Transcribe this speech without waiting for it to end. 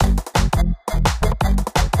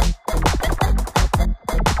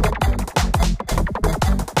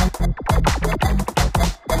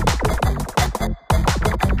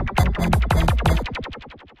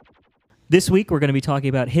This week, we're going to be talking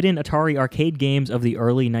about hidden Atari arcade games of the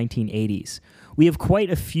early 1980s. We have quite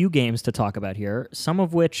a few games to talk about here, some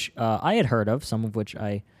of which I had heard of, some of which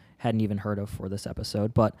I hadn't even heard of for this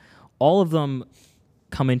episode, but all of them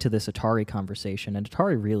come into this Atari conversation, and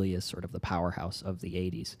Atari really is sort of the powerhouse of the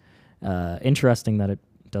 80s. Interesting that it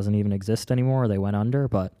doesn't even exist anymore, or they went under,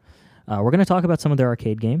 but we're going to talk about some of their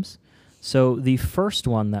arcade games. So the first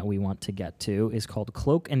one that we want to get to is called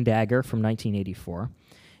Cloak and Dagger from 1984.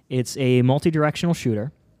 It's a multi-directional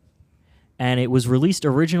shooter, and it was released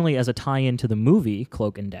originally as a tie-in to the movie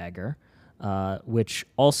Cloak and Dagger, which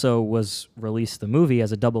also was released the movie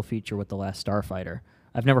as a double feature with The Last Starfighter.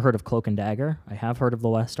 I've never heard of Cloak and Dagger. I have heard of The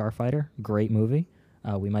Last Starfighter. Great movie.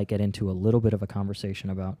 We might get into a little bit of a conversation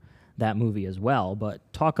about that movie as well, but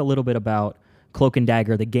talk a little bit about Cloak and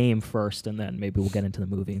Dagger, the game first, and then maybe we'll get into the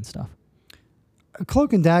movie and stuff.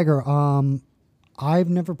 Cloak and Dagger, I've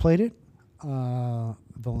never played it.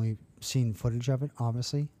 I've only seen footage of it,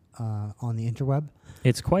 obviously, on the interweb.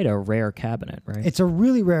 It's quite a rare cabinet, right? It's a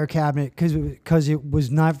really rare cabinet because it was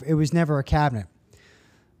never a cabinet.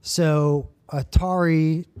 So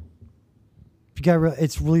Atari,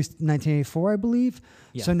 it's released in 1984, I believe.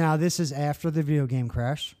 Yeah. So now this is after the video game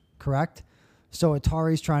crash, correct? So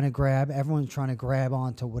Atari's everyone's trying to grab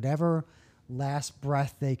onto whatever last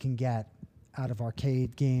breath they can get out of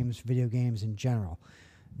arcade games, video games in general.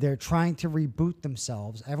 They're trying to reboot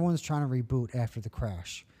themselves. Everyone's trying to reboot after the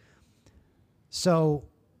crash. So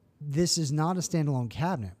this is not a standalone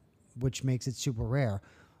cabinet, which makes it super rare.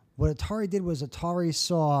 What Atari did was Atari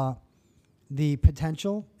saw the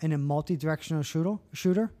potential in a multi-directional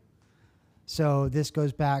shooter. So this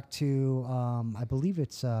goes back to, I believe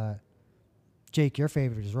it's, Jake, your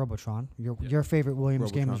favorite is Robotron. Your favorite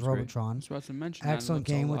Williams game is Robotron. I was about to mention excellent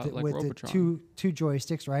game with the two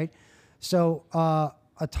joysticks, right? So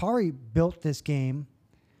Atari built this game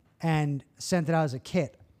and sent it out as a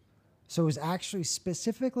kit. So it was actually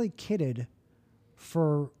specifically kitted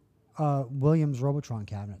for Williams Robotron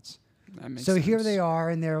cabinets. That makes so sense. Here they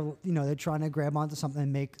are, and they're trying to grab onto something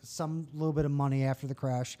and make some little bit of money after the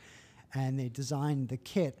crash, and they designed the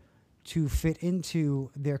kit to fit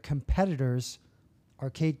into their competitor's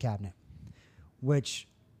arcade cabinet, which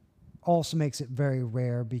also makes it very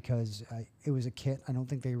rare because it was a kit. I don't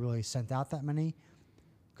think they really sent out that many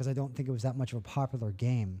because I don't think it was that much of a popular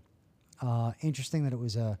game. Interesting that it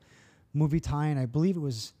was a movie tie-in. I believe it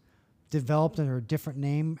was developed under a different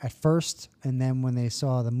name at first, and then when they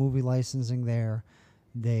saw the movie licensing there,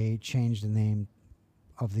 they changed the name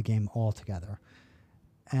of the game altogether.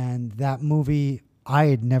 And that movie, I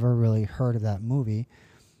had never really heard of that movie.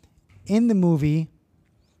 In the movie,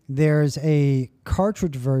 there's a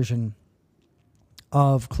cartridge version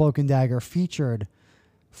of Cloak and Dagger featured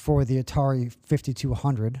for the Atari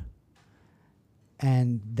 5200,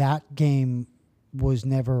 and that game was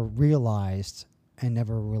never realized and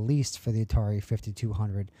never released for the Atari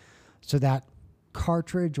 5200. So that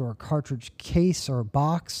cartridge or cartridge case or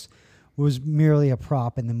box was merely a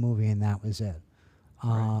prop in the movie, and that was it.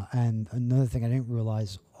 Right. And another thing I didn't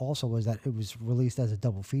realize also was that it was released as a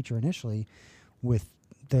double feature initially with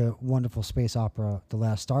the wonderful space opera The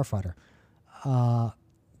Last Starfighter.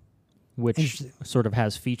 Which sort of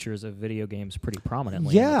has features of video games pretty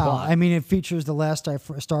prominently. Yeah, in the plot. I mean, it features the Last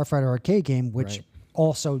Starfighter arcade game, which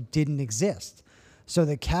also didn't exist. So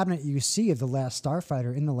the cabinet you see of The Last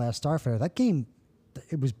Starfighter in The Last Starfighter, that game,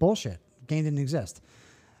 it was bullshit. The game didn't exist.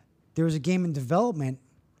 There was a game in development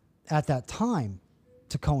at that time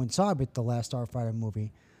to coincide with The Last Starfighter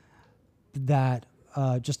movie that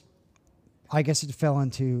I guess it fell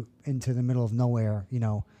into the middle of nowhere,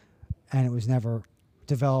 and it was never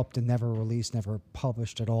developed and never released, never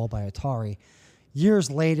published at all by Atari.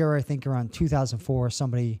 Years later, I think around 2004,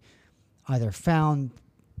 somebody either found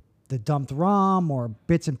the dumped ROM or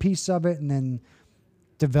bits and pieces of it and then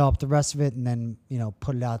developed the rest of it and then,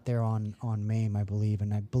 put it out there on MAME, I believe.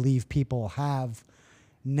 And I believe people have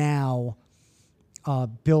now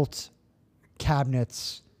built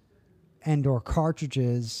cabinets and or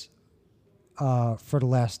cartridges for The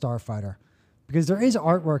Last Starfighter. Because there is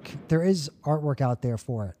artwork out there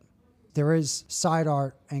for it. There is side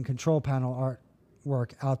art and control panel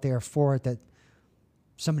artwork out there for it that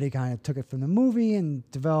somebody kind of took it from the movie and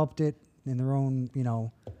developed it in their own,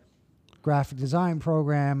 graphic design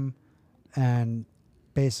program, and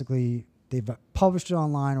basically they've published it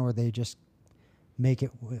online or they just make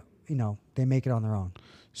it, they make it on their own.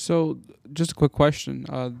 So, just a quick question: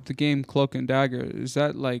 the game Cloak and Dagger, is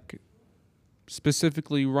that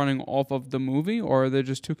specifically running off of the movie, or are they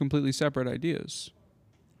just two completely separate ideas?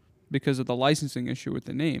 Because of the licensing issue with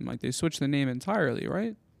the name, they switched the name entirely,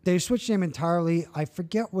 right? They switched name entirely. I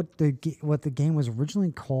forget what the game was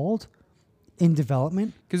originally called in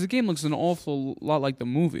development. Because the game looks an awful lot like the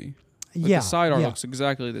movie. Like Yeah, the side art yeah. looks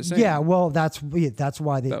exactly the same. Yeah, well, that's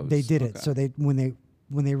why they did it. okay. So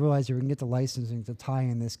when they realized they were going to get the licensing to tie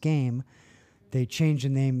in this game, they changed the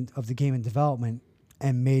name of the game in development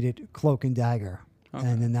and made it Cloak and Dagger. Okay.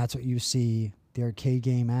 And then that's what you see the arcade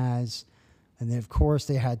game as. And then, of course,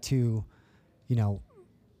 they had to,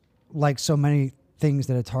 like so many things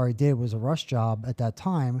that Atari did was a rush job at that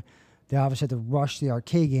time. They obviously had to rush the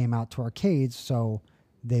arcade game out to arcades, so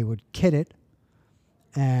they would kit it.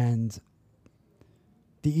 And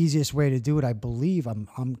the easiest way to do it, I believe, I'm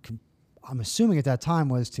assuming at that time,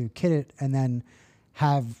 was to kit it and then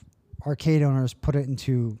have arcade owners put it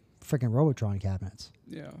into freaking Robotron cabinets.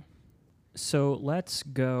 Yeah. So let's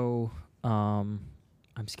go.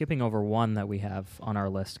 I'm skipping over one that we have on our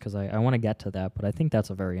list because I want to get to that, but I think that's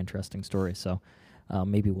a very interesting story. So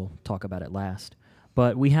maybe we'll talk about it last.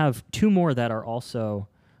 But we have two more that are also,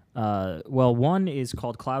 one is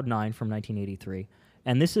called Cloud9 from 1983.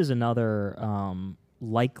 And this is another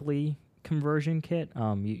likely conversion kit.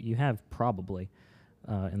 You have probably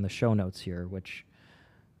in the show notes here, which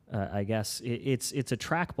I guess it's a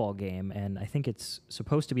trackball game, and I think it's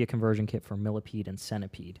supposed to be a conversion kit for Millipede and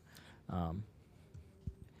Centipede.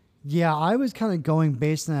 Yeah, I was kind of going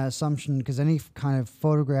based on that assumption because any kind of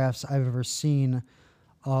photographs I've ever seen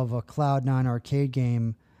of a Cloud9 arcade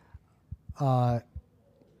game, it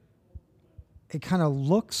kind of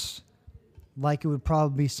looks like it would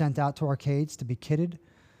probably be sent out to arcades to be kitted.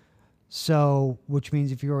 So, which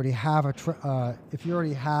means if you already have a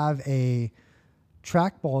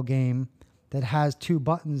trackball game that has two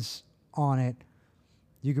buttons on it,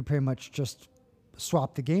 you could pretty much just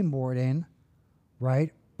swap the game board in,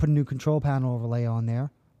 right? Put a new control panel overlay on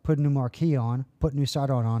there, put a new marquee on, put a new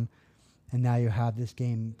sidearm on, and now you have this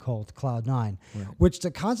game called Cloud9, right. Which the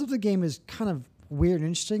concept of the game is kind of weird and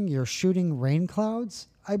interesting. You're shooting rain clouds,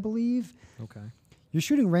 I believe. Okay. You're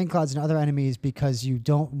shooting rain clouds and other enemies because you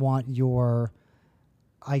don't want you're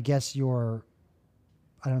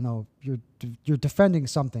defending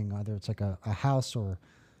something, either it's like a house or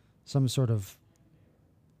some sort of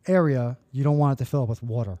area. You don't want it to fill up with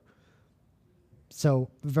water. So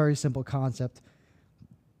very simple concept,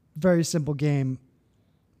 very simple game.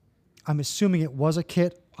 I'm assuming it was a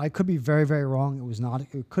kit. I could be very, very wrong. It was not.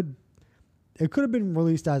 It could have been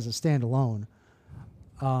released as a standalone.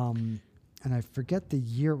 And I forget the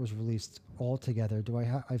year it was released altogether. Do I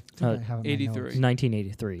have? I think I have it in my 83. notes.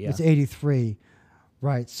 1983, yeah. It's 83,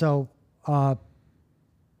 right? So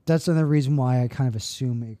that's another reason why I kind of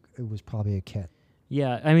assume it was probably a kit.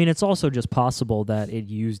 Yeah, I mean, it's also just possible that it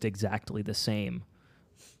used exactly the same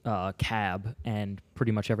cab and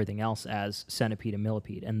pretty much everything else as Centipede and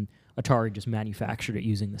Millipede, and Atari just manufactured it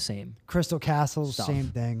using the same. Crystal Castles, Stuff. same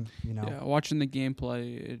thing. Yeah, watching the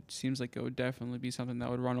gameplay, it seems like it would definitely be something that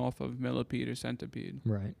would run off of Millipede or Centipede.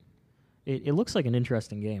 Right. It looks like an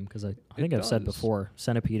interesting game because I think I've said does. before,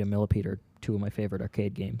 Centipede and Millipede are two of my favorite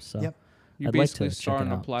arcade games. So Yep. You I'd like basically to check start it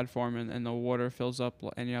on a out. platform and the water fills up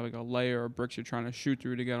and you have like a layer of bricks you're trying to shoot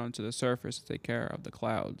through to get onto the surface to take care of the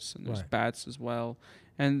clouds. And there's Right. bats as well.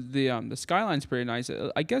 And the skyline's pretty nice.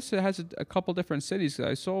 I guess it has a couple different cities.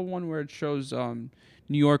 I saw one where it shows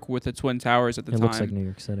New York with the Twin Towers at the it time. looks like New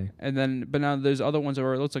York City. And then, but now there's other ones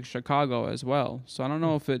where it looks like Chicago as well. So I don't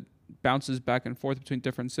know if it bounces back and forth between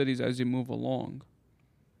different cities as you move along.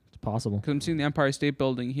 It's possible. Because I'm seeing the Empire State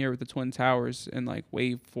Building here with the Twin Towers in like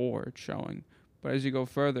Wave 4 it's showing. But as you go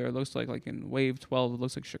further, it looks like in Wave 12, it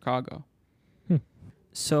looks like Chicago.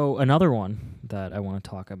 So another one that I want to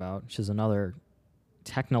talk about, which is another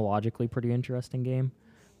technologically pretty interesting game,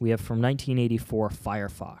 we have from 1984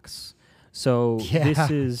 Firefox. So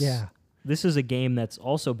this is a game that's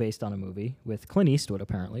also based on a movie with Clint Eastwood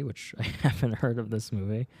apparently, which I haven't heard of this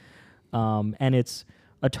movie. And it's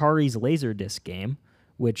Atari's Laserdisc game,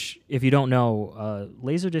 which if you don't know,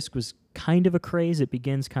 Laserdisc was kind of a craze. It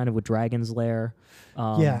begins kind of with Dragon's Lair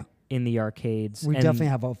in the arcades. We definitely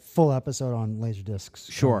have a full episode on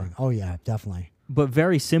Laserdiscs. Sure. Coming. Oh, yeah, definitely. But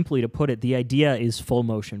very simply to put it, the idea is full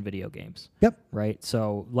motion video games. Yep. Right?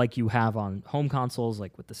 So like you have on home consoles,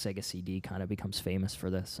 like with the Sega CD kind of becomes famous for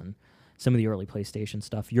this, and some of the early PlayStation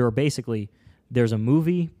stuff. You're basically, there's a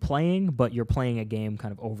movie playing, but you're playing a game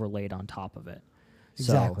kind of overlaid on top of it.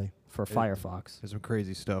 Exactly. So for Firefox. There's some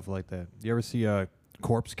crazy stuff like that. You ever see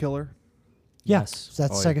Corpse Killer? Yes.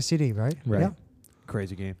 That's Sega CD, right? Right. Yeah.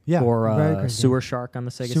 Crazy game. Yeah. Or very crazy Sewer game. Shark on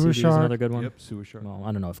the Sega Sewer CD is Shark. another good one. Yep, Sewer Shark. Well,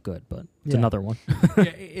 I don't know if good, but it's Yeah. another one. Yeah,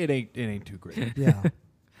 it ain't too great. Yeah.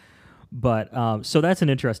 But so that's an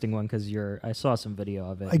interesting one because I saw some video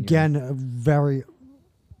of it. and Again, a very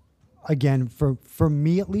again, for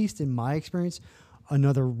me at least, in my experience,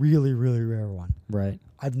 another really, really rare one. Right.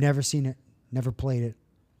 I've never seen it, never played it.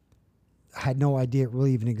 Had no idea it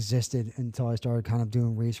really even existed until I started kind of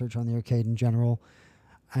doing research on the arcade in general.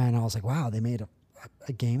 And I was like, wow, they made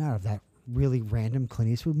a game out of that really random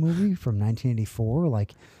Clint Eastwood movie from 1984.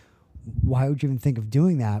 Like, why would you even think of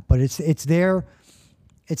doing that? But it's their,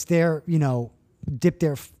 you know, dip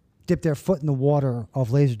their foot in the water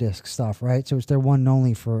of Laserdisc stuff, right? So it's their one and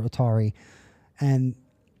only for Atari. And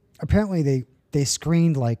apparently they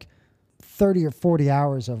screened like 30 or 40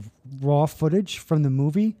 hours of raw footage from the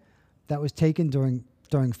movie that was taken during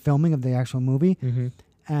filming of the actual movie. Mm-hmm.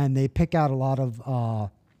 And they pick out a lot of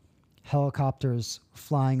helicopters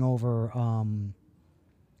flying over,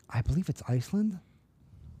 I believe it's Iceland.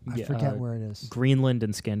 I forget where it is. Greenland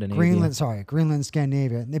and Scandinavia. Greenland,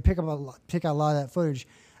 Scandinavia. And they pick out a lot of that footage,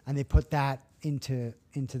 and they put that into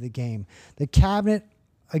the game. The cabinet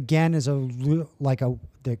again is the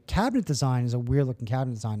cabinet design is a weird looking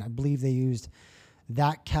cabinet design. I believe they used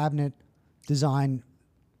that cabinet design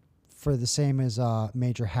for the same as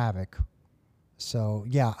Major Havoc. So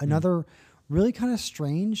yeah, another really kind of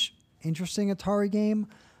strange, interesting Atari game.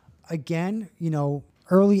 Again, you know,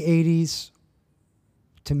 early 80s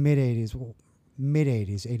to mid 80s,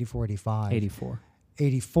 84, 85. 84.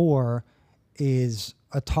 84 is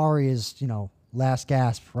Atari is, you know, last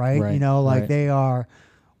gasp, right? You know, like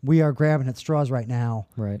we are grabbing at straws right now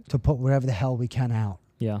to put whatever the hell we can out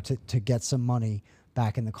to get some money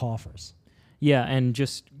back in the coffers. Yeah, and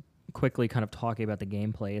just quickly kind of talking about the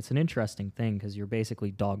gameplay, it's an interesting thing because you're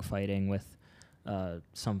basically dogfighting with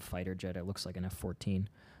some fighter jet. It looks like an F-14.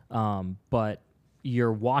 But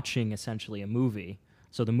you're watching essentially a movie.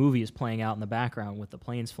 So the movie is playing out in the background with the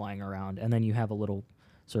planes flying around, and then you have a little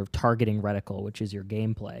sort of targeting reticle, which is your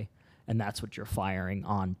gameplay, and that's what you're firing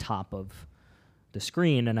on top of the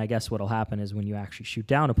screen. And I guess what'll happen is when you actually shoot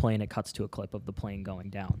down a plane, it cuts to a clip of the plane going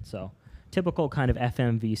down. So typical kind of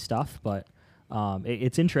FMV stuff, but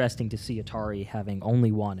it's interesting to see Atari having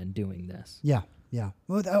only one and doing this. Yeah, yeah.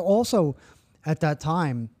 Well, also, at that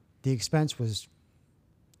time, the expense was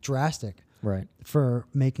drastic. Right. For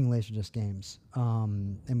making Laserdisc games.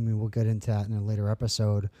 And we will get into that in a later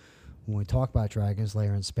episode when we talk about Dragon's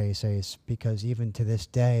Lair and Space Ace, because even to this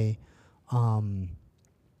day,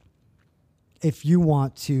 if you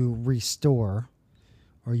want to restore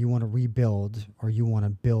or you want to rebuild or you want to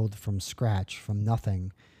build from scratch, from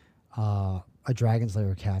nothing, a Dragon's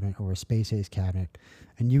Lair cabinet or a Space Ace cabinet,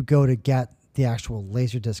 and you go to get the actual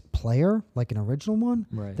Laserdisc player, like an original one,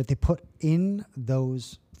 that they put in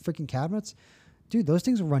those freaking cabinets, dude, those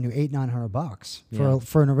things will run you $800-900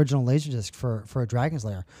 for an original Laserdisc for a Dragon's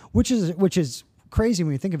Lair, which is crazy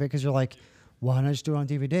when you think of it, because you're like, why don't I just do it on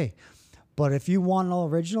DVD? But if you want an all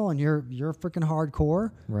original and you're freaking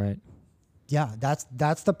hardcore, yeah,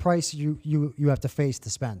 that's the price you have to face to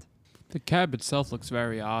spend. The cab itself looks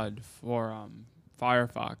very odd for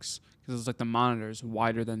Firefox, because it's like the monitor is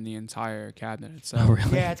wider than the entire cabinet itself. Oh,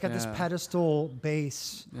 really? Yeah, it's got this pedestal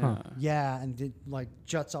base. Yeah, and it like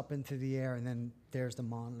juts up into the air, and then there's the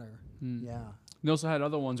monitor. Yeah. They also had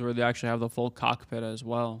other ones where they actually have the full cockpit as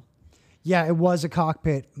well. Yeah, it was a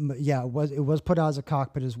cockpit. Yeah, it was put out as a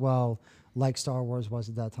cockpit as well, like Star Wars was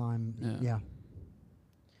at that time. Yeah.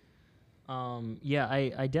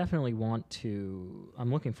 I definitely want to.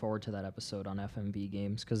 I'm looking forward to that episode on FMV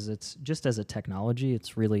games, because it's just as a technology,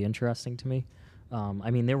 it's really interesting to me.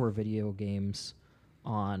 I mean, there were video games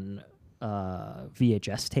on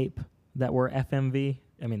VHS tape that were FMV.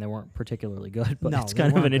 I mean, they weren't particularly good, but it's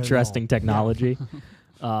kind of an interesting technology.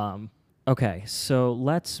 Okay, so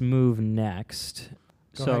let's move next.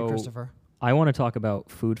 Go ahead, Christopher. I want to talk about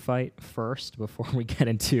Food Fight first before we get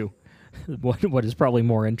into what is probably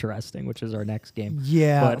more interesting, which is our next game.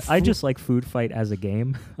 Yeah. But I just like Food Fight as a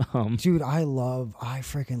game. Dude, I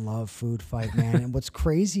freaking love Food Fight, man. And what's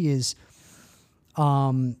crazy is,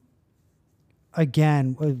 again,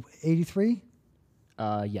 83?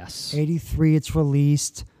 Yes. 83 it's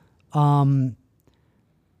released. And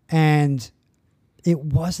it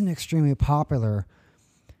wasn't extremely popular,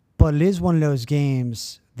 but it is one of those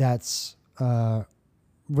games that's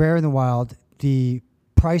rare in the wild. The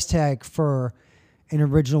price tag for an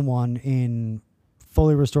original one in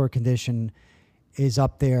fully restored condition is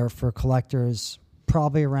up there for collectors,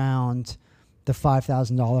 probably around the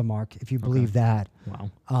 $5,000 mark, if you believe that.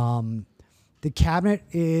 Wow. The cabinet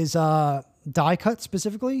is die cut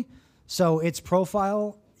specifically, so its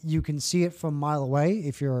profile, you can see it from a mile away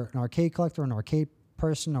if you're an arcade collector, an arcade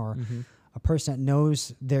person, or a person that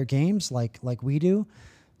knows their games like we do.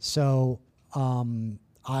 So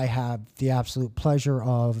I have the absolute pleasure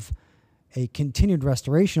of a continued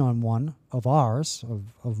restoration on one of ours,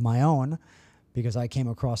 of my own, because I came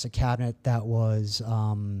across a cabinet that was,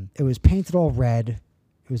 it was painted all red.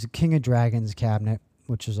 It was a King of Dragons cabinet,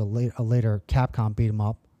 which is a later Capcom beat 'em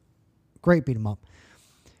up. Great beat 'em up.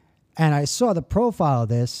 And I saw the profile of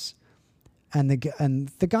this, and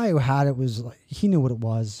the guy who had it was like, he knew what it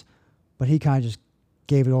was, but he kind of just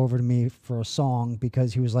gave it over to me for a song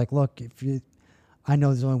because he was like, look, I know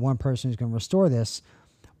there's only one person who's going to restore this,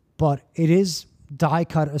 but it is die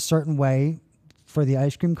cut a certain way for the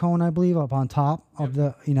ice cream cone, I believe, up on top of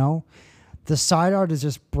the, the side art is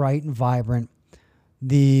just bright and vibrant.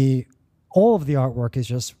 All of the artwork is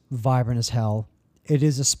just vibrant as hell. It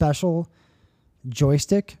is a special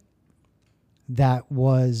joystick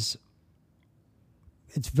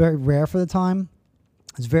it's very rare for the time.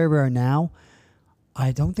 It's very rare now.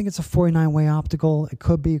 I don't think it's a 49-way optical. It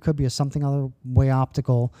could be a something other way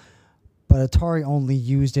optical, but Atari only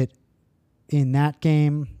used it in that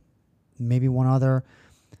game, maybe one other.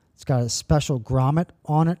 It's got a special grommet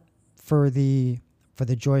on it for the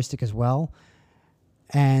joystick as well.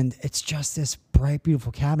 And it's just this bright,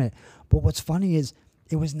 beautiful cabinet. But what's funny is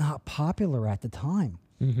it was not popular at the time.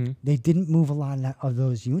 Mm-hmm. They didn't move a lot of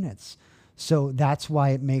those units. So that's why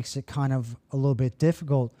it makes it kind of a little bit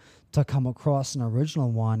difficult to come across an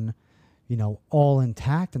original one, all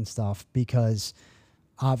intact and stuff, because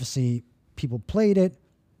obviously people played it,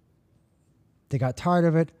 they got tired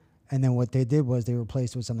of it, and then what they did was they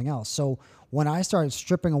replaced it with something else. So when I started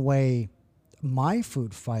stripping away my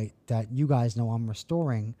food fight that you guys know I'm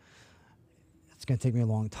restoring, it's going to take me a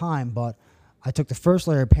long time, but I took the first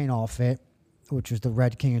layer of paint off it, which was the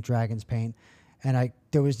red King of Dragons paint, and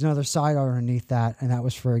there was another side art underneath that, and that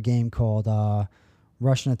was for a game called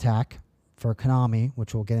Russian Attack for Konami,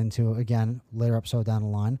 which we'll get into again later episode down the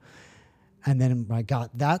line. And then when I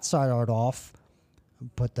got that side art off,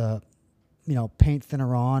 put the paint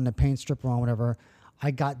thinner on, the paint stripper on, whatever, I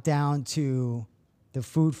got down to the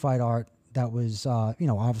food fight art that was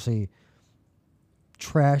obviously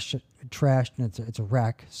trashed, and it's a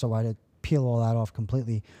wreck, so I had to peel all that off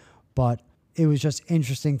completely. But it was just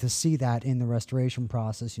interesting to see that in the restoration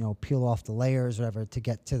process, peel off the layers, whatever, to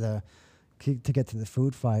get to the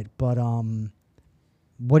food fight. But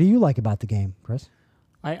what do you like about the game, Chris?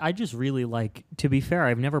 I just really like, to be fair,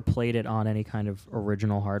 I've never played it on any kind of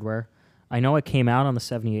original hardware. I know it came out on the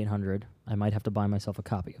 7800. I might have to buy myself a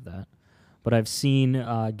copy of that. But I've seen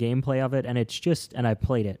gameplay of it, and I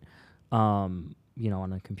played it, on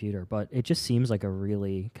a computer. But it just seems like a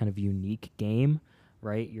really kind of unique game,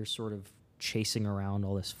 right? You're sort of chasing around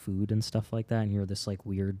all this food and stuff like that, and you're this like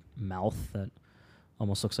weird mouth that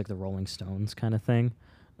almost looks like the Rolling Stones kind of thing.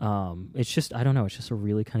 It's just, I don't know, it's just a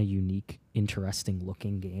really kind of unique, interesting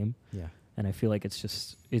looking game. Yeah. And I feel like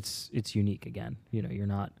it's unique again.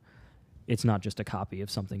 It's not just a copy of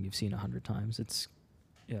something you've seen 100 times. It's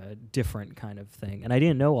a different kind of thing. And I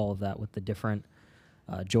didn't know all of that with the different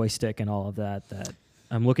joystick and all of that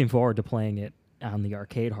I'm looking forward to playing it on the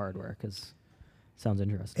arcade hardware because it sounds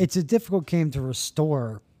interesting. It's a difficult game to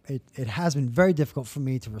restore. It has been very difficult for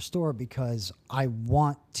me to restore because I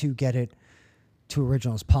want to get it to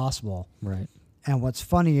original as possible. Right. And what's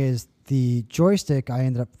funny is the joystick, I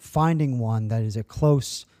ended up finding one that is a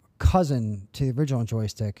close cousin to the original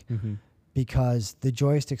joystick because the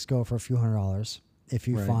joysticks go for a few $100s if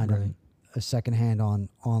you find them a secondhand on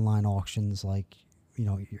online auctions like,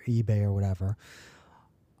 your eBay or whatever.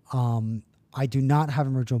 I do not have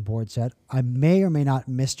an original board set. I may or may not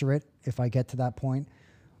mister it if I get to that point.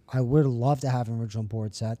 I would love to have an original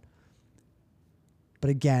board set. But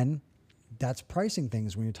again, that's pricing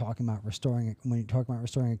things when you're talking about restoring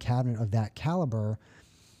a cabinet of that caliber.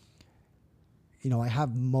 I have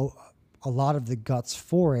a lot of the guts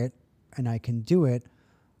for it, and I can do it.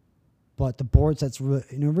 But the board set's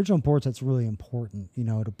an original board set's really important,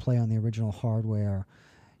 to play on the original hardware,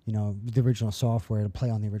 the original software to play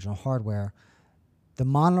on the original hardware. The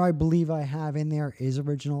monitor I believe I have in there is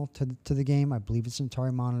original to the game. I believe it's an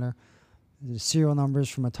Atari monitor. The serial numbers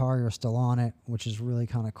from Atari are still on it, which is really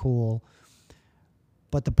kind of cool.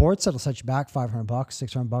 But the board set will set you back $500,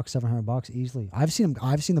 $600, $700 easily. I've seen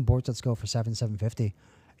the board sets go for $750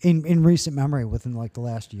 in recent memory within like the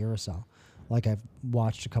last year or so. Like I've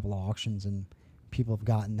watched a couple of auctions and people have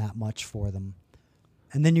gotten that much for them.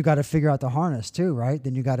 And then you got to figure out the harness too, right?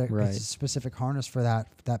 Then you got to get a specific harness for that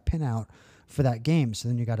pinout for that game. So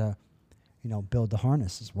then you got to, build the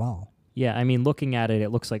harness as well. Yeah, I mean, looking at it, it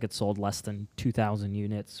looks like it sold less than 2,000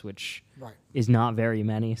 units, which is not very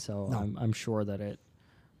many. So no. I'm sure that it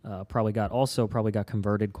probably got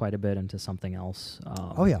converted quite a bit into something else.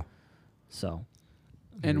 Oh yeah. So.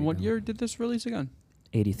 And what year did this release again?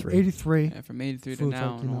 83. 83. Yeah, from 83 to Food now,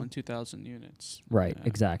 Fight and came only out. 2,000 units. Right, Yeah.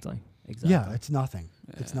 exactly. Yeah, it's nothing.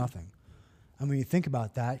 It's Yeah. nothing. And when you think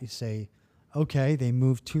about that, you say, okay, they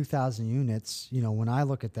moved 2,000 units. You know, when I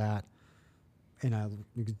look at that, and I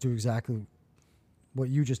do exactly what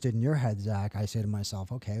you just did in your head, Zach, I say to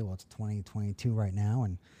myself, okay, well, it's 2022 right now,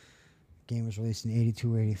 and game was released in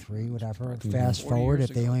 82, 83, whatever. Fast 40 forward, years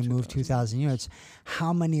if they ago, only moved 2000. 2,000 units,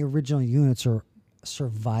 how many original units are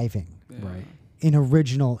surviving Yeah. Right. in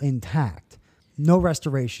original intact? No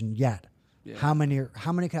restoration yet. Yeah. How many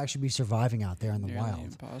could actually be surviving out there in the Nearly wild?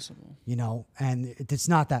 impossible. You know, and it's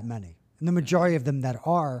not that many. And the majority of them that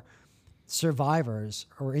are survivors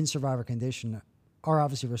or in survivor condition are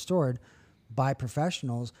obviously restored by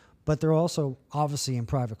professionals, but they're also obviously in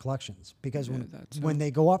private collections because Yeah, that too. when they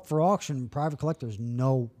go up for auction, private collectors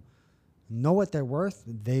know what they're worth.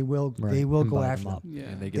 They will Right, they will and go buy them after them. up. Yeah.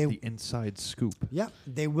 And they They- get the inside scoop. Yeah,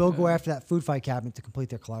 they will go Yeah. after that food fight cabinet to complete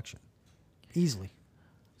their collection easily.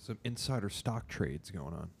 Some insider stock trades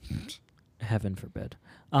going on. Heaven forbid.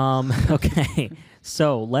 Okay,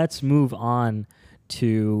 so let's move on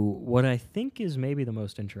to what I think is maybe the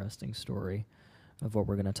most interesting story of what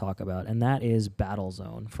we're going to talk about, and that is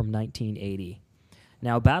Battlezone from 1980.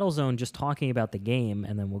 Now, Battlezone, just talking about the game,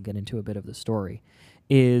 and then we'll get into a bit of the story,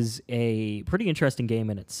 is a pretty interesting game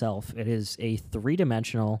in itself. It is a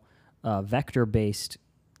three-dimensional, vector-based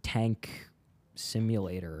tank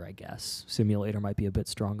simulator, I guess. Simulator might be a bit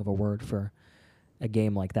strong of a word for a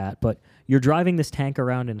game like that, but you're driving this tank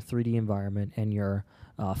around in a 3D environment, and you're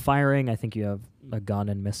firing. I think you have a gun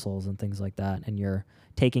and missiles and things like that, and you're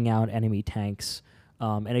taking out enemy tanks.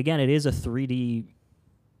 And again, it is a 3D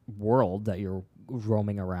world that you're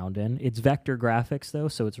roaming around in. It's vector graphics, though,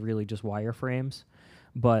 so it's really just wireframes,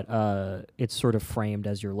 but it's sort of framed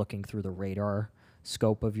as you're looking through the radar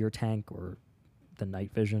scope of your tank or the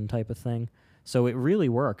night vision type of thing. So it really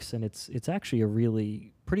works, and it's actually a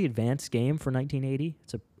really pretty advanced game for 1980.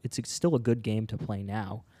 It's still a good game to play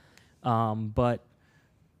now, but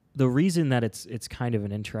the reason that it's kind of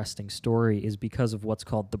an interesting story is because of what's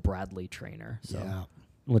called the Bradley trainer. So Yeah.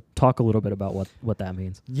 we'll talk a little bit about what that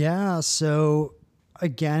means. Yeah, so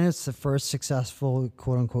again, it's the first successful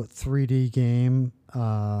quote-unquote 3D game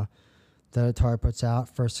that Atari puts out.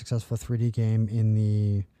 First successful 3D game in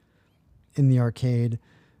the arcade.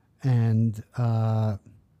 And I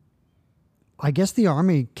guess the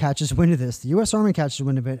Army catches wind of this. The U.S. Army catches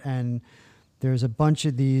wind of it, and there's a bunch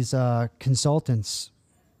of these consultants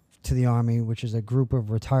to the Army, which is a group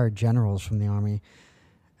of retired generals from the Army.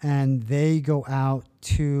 And they go out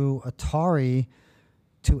to Atari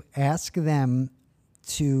to ask them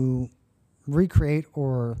to recreate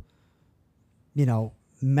or,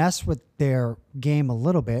 mess with their game a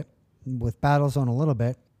little bit, with Battlezone a little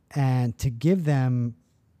bit, and to give them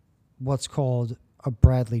what's called a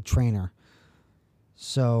Bradley trainer.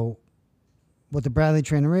 So what the Bradley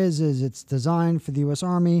trainer is it's designed for the U.S.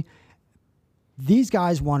 Army. These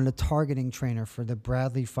guys wanted a targeting trainer for the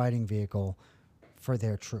Bradley fighting vehicle for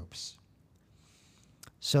their troops.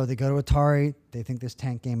 So they go to Atari. They think this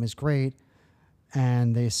tank game is great.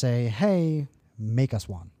 And they say, hey, make us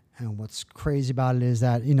one. And what's crazy about it is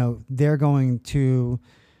that, they're going to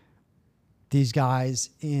these guys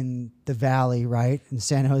in the valley, right, in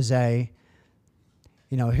San Jose.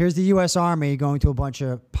 Here's the U.S. Army going to a bunch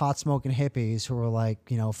of pot-smoking hippies who are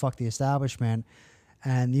like, fuck the establishment.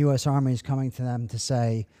 And the U.S. Army is coming to them to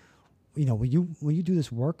say, will you do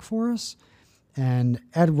this work for us? And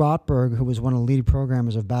Ed Rotberg, who was one of the lead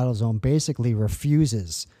programmers of Battlezone, basically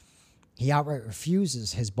refuses. He outright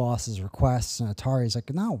refuses his boss's requests. And Atari's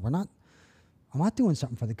like, no, I'm not doing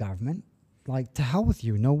something for the government. Like, to hell with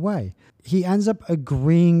you, no way. He ends up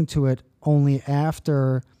agreeing to it only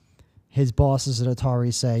after his bosses at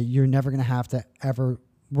Atari say, we're never going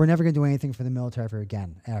to do anything for the military ever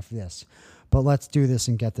again after this. But let's do this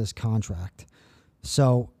and get this contract.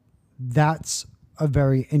 So that's a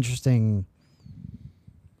very interesting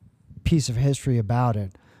piece of history about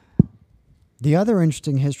it. The other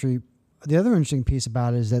interesting piece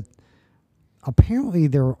about it is that apparently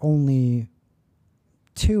there were only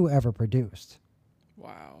 2 ever produced.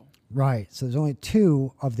 Wow. Right. So there's only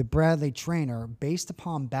 2 of the Bradley trainer based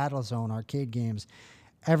upon Battlezone arcade games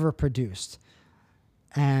ever produced.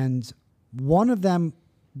 And one of them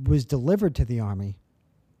was delivered to the Army,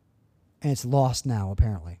 and it's lost now,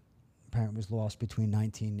 apparently. Apparently it was lost between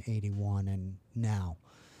 1981 and now.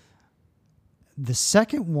 The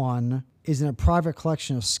second one is in a private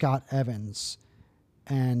collection of Scott Evans.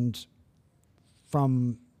 And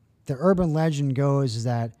from the urban legend goes is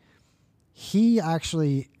that he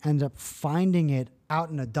actually ended up finding it out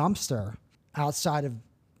in a dumpster outside of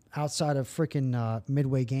outside of freaking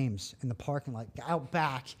Midway Games in the parking lot, out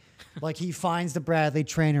back, like he finds the Bradley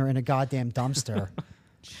trainer in a goddamn dumpster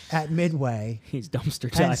at Midway. He's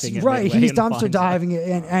dumpster diving. At Right, Midway he's and dumpster diving it,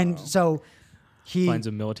 and so he finds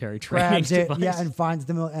a military training grabs it, device. yeah, and finds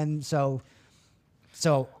the and so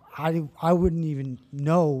I wouldn't even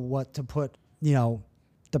know what to put,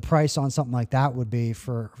 the price on something like that would be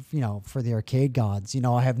for the arcade gods.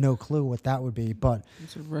 I have no clue what that would be, but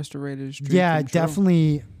It's a restorated street. yeah,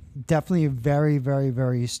 control. definitely a very, very,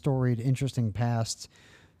 very storied, interesting past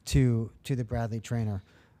to the Bradley trainer.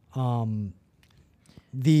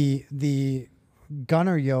 The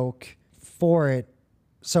gunner yoke for it.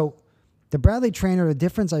 So the Bradley trainer, the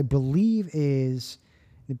difference I believe is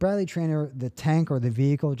the Bradley trainer, the tank or the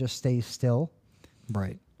vehicle just stays still.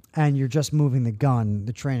 Right. And you're just moving the gun,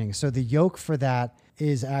 the training. So the yoke for that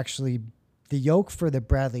is actually the yoke for the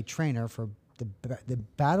Bradley trainer for the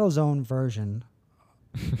Battle Zone version,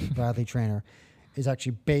 Bradley trainer, is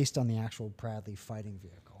actually based on the actual Bradley fighting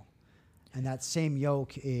vehicle. And that same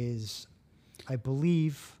yoke is, I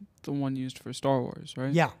believe, The one used for Star Wars,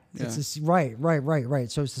 right? yeah. It's this,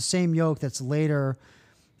 right. So it's the same yoke that's later,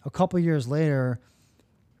 a couple years later,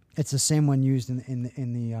 it's the same one used in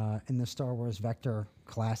the Star Wars Vector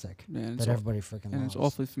Classic that everybody freaking loves. And it's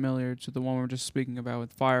awfully familiar to the one we were just speaking about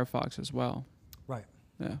with Firefox as well. Right.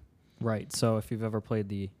 Yeah. Right. So if you've ever played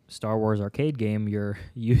the Star Wars arcade game, you're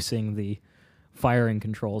using the firing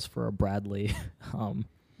controls for a Bradley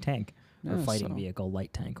tank or fighting vehicle,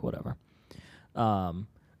 light tank, whatever.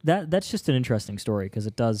 That's just an interesting story because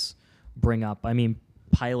it does bring up. I mean,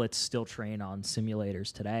 pilots still train on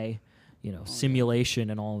simulators today. Simulation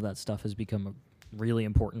and all of that stuff has become a really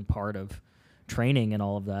important part of training and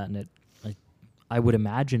all of that. And I would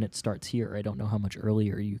imagine it starts here. I don't know how much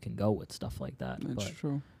earlier you can go with stuff like that. That's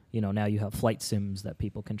true. Now you have flight sims that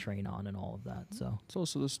people can train on and all of that. So it's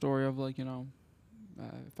also the story of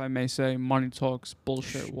if I may say, money talks,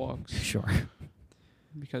 bullshit walks. Sure.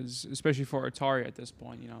 Because especially for Atari at this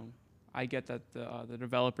point, I get that the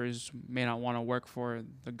developers may not want to work for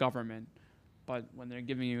the government, but when they're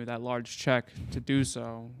giving you that large check to do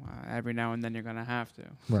so, every now and then you're going to have to.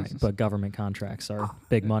 Right, but government contracts are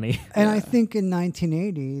big money. And I think in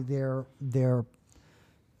 1980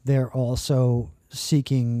 they're also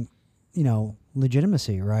seeking,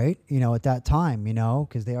 legitimacy, right? At that time,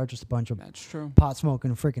 because they are just a bunch of That's true. pot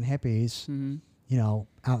smoking freaking hippies,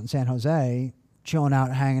 out in San Jose, chilling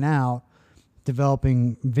out, hanging out,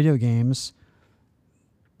 developing video games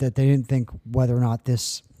that they didn't think whether or not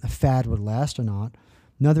this fad would last or not.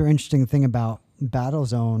 Another interesting thing about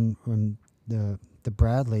Battlezone and the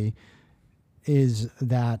Bradley is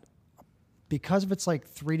that because of its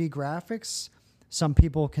 3D graphics, some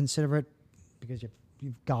people consider it, because you've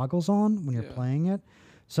goggles on when you're playing it.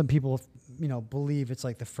 Some people, believe it's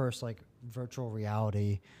the first virtual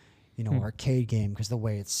reality, arcade game because the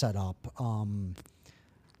way it's set up.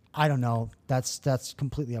 I don't know. That's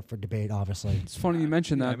completely up for debate, obviously. It's funny you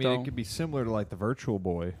mentioned that, though. It could be similar to the Virtual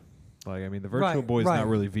Boy. The Virtual Boy is not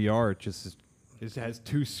really VR. It has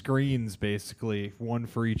two screens, basically, one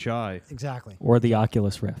for each eye. Exactly. Or the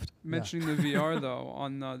Oculus Rift. Mentioning the VR, though,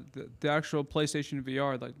 on the actual PlayStation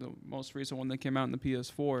VR, the most recent one that came out in the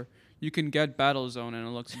PS4, you can get Battlezone, and it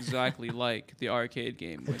looks exactly like the arcade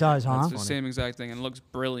game. It does, huh? It's the same exact thing, and it looks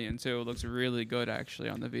brilliant, too. It looks really good, actually,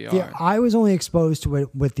 on the VR. Yeah, I was only exposed to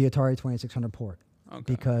it with the Atari 2600 port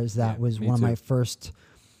because that was one of my first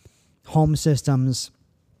home systems,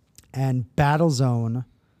 and Battlezone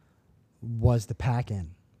was the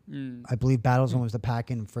pack-in. I believe Battlezone was the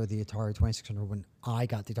pack-in for the Atari 2600 when I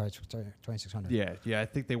got the Atari 2600. Yeah. I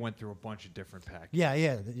think they went through a bunch of different packs. Yeah.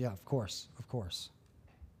 Of course.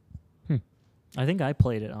 I think I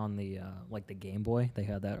played it on the the Game Boy. They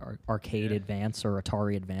had that arcade Advance or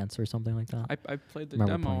Atari Advance or something like that. I played the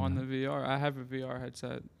Remember demo on playing the VR. I have a VR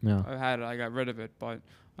headset. Yeah. I had it. I got rid of it, but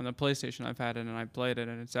on the PlayStation, I've had it and I played it,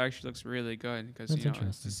 and it actually looks really good because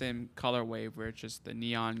it's the same color wave where it's just the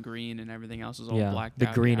neon green and everything else is all blacked the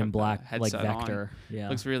out. green You and have black the like headset vector. on. Yeah,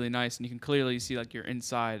 Looks really nice, and you can clearly see you're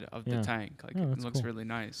inside of the tank. It looks cool. really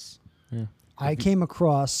nice. Yeah. I came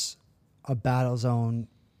across a Battlezone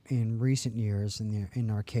in recent years in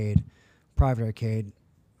arcade, private arcade.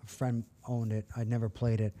 A friend owned it. I'd never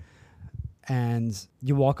played it. And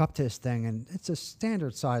you walk up to this thing, and it's a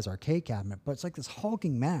standard size arcade cabinet, but it's this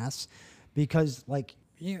hulking mass because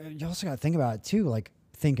you also got to think about it too.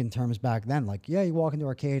 Think in terms back then. You walk into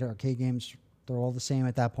arcade games, they're all the same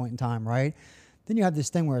at that point in time, right? Then you have this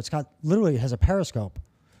thing where it's literally has a periscope.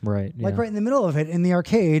 Right. Yeah. Right in the middle of it in the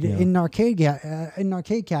arcade, in an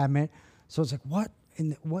arcade cabinet. So it's what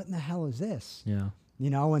in the hell is this? Yeah.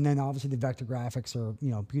 And then obviously the vector graphics are,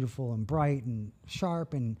 beautiful and bright and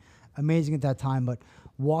sharp and amazing at that time. But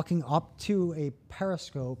walking up to a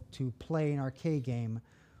periscope to play an arcade game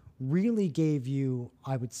really gave you,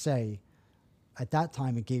 I would say, at that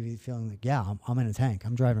time, it gave you the feeling like, yeah, I'm in a tank.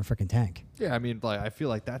 I'm driving a freaking tank. Yeah, I mean, I feel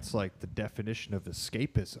like that's like the definition of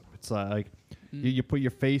escapism. It's like you put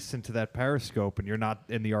your face into that periscope and you're not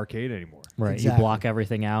in the arcade anymore. Right. Exactly. You block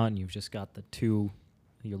everything out and you've just got the two.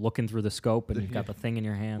 You're looking through the scope and you've got the thing in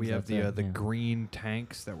your hands. We have the green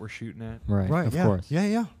tanks that we're shooting at. Right. Of course.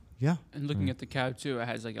 Yeah. And looking at the cab too, it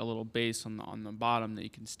has like a little base on the bottom that you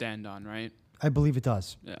can stand on, right? I believe it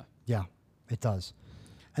does. Yeah, it does.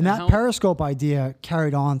 And that periscope idea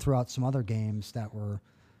carried on throughout some other games that were,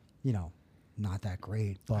 not that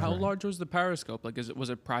great. But how large was the periscope? Like, was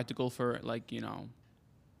it practical for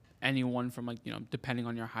anyone from depending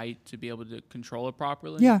on your height to be able to control it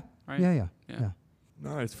properly? Yeah. Right? Yeah.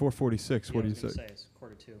 No, it's 4:46. What do you say? It's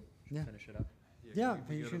 1:45. Yeah. Finish it up. Yeah,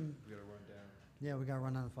 but you shouldn't. We gotta run down. Yeah, we gotta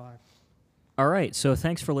run down to 5. All right. So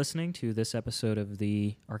thanks for listening to this episode of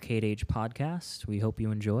the Arcade Age podcast. We hope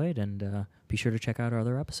you enjoyed, and be sure to check out our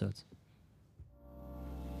other episodes.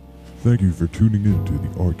 Thank you for tuning in to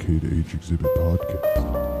the Arcade Age Exhibit podcast.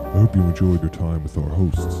 I hope you enjoyed your time with our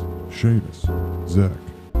hosts, Seamus, Zach,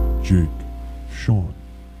 Jake, Sean,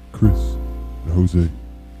 Chris, and Jose.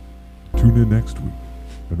 Tune in next week,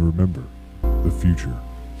 and remember, the future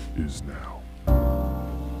is now.